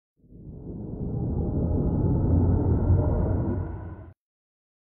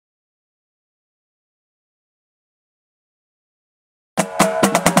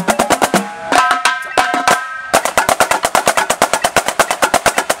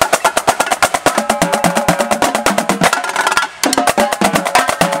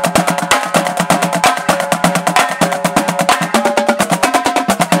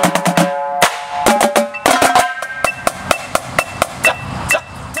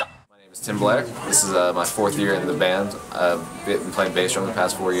Tim Blair. This is my 4th year in the band. I've been playing bass drum the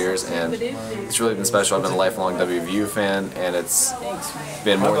past 4 years, and it's really been special. I've been a lifelong WVU fan, and it's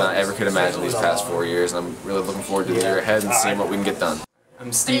been more than I ever could imagine these past 4 years, and I'm really looking forward to the year ahead and seeing what we can get done.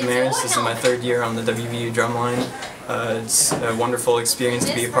 I'm Steve Maris. This is my 3rd year on the WVU drumline. It's a wonderful experience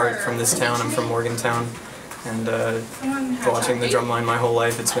to be a part from this town. I'm from Morgantown, and watching the drumline my whole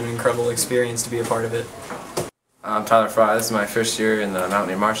life, it's been an incredible experience to be a part of it. I'm Tyler Fry. This is my 1st year in the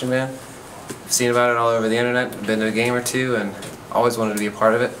Mountaineer Marching Band. I've seen about it all over the internet, been to a game or two, and always wanted to be a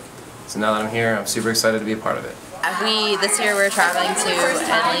part of it. So now that I'm here, I'm super excited to be a part of it. This year we're traveling to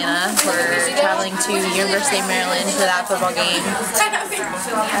Atlanta. We're traveling to University of Maryland for that football game.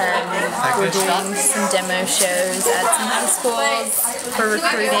 We're doing some demo shows at some high schools for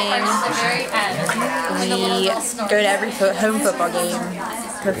recruiting. We go to every home football game,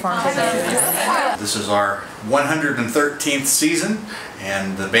 perform for those. This is our 113th season,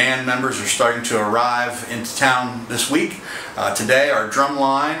 and the band members are starting to arrive into town this week. Today our drum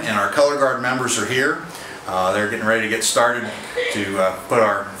line and our color guard members are here. They're getting ready to get started to put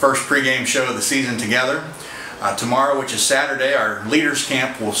our first pregame show of the season together. Tomorrow, which is Saturday, our leaders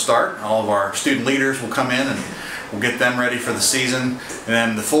camp will start. All of our student leaders will come in and we'll get them ready for the season. And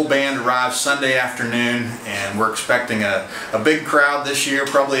then the full band arrives Sunday afternoon, and we're expecting a big crowd this year,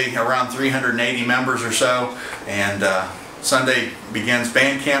 probably around 380 members or so. And Sunday begins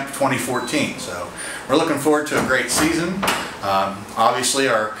Band Camp 2014. So we're looking forward to a great season. Obviously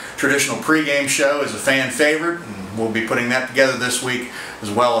our traditional pregame show is a fan favorite, and we'll be putting that together this week, as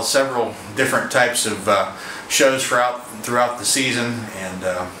well as several different types of shows throughout the season.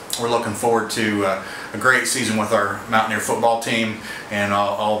 And we're looking forward to a great season with our Mountaineer football team and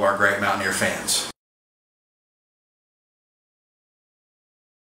all of our great Mountaineer fans.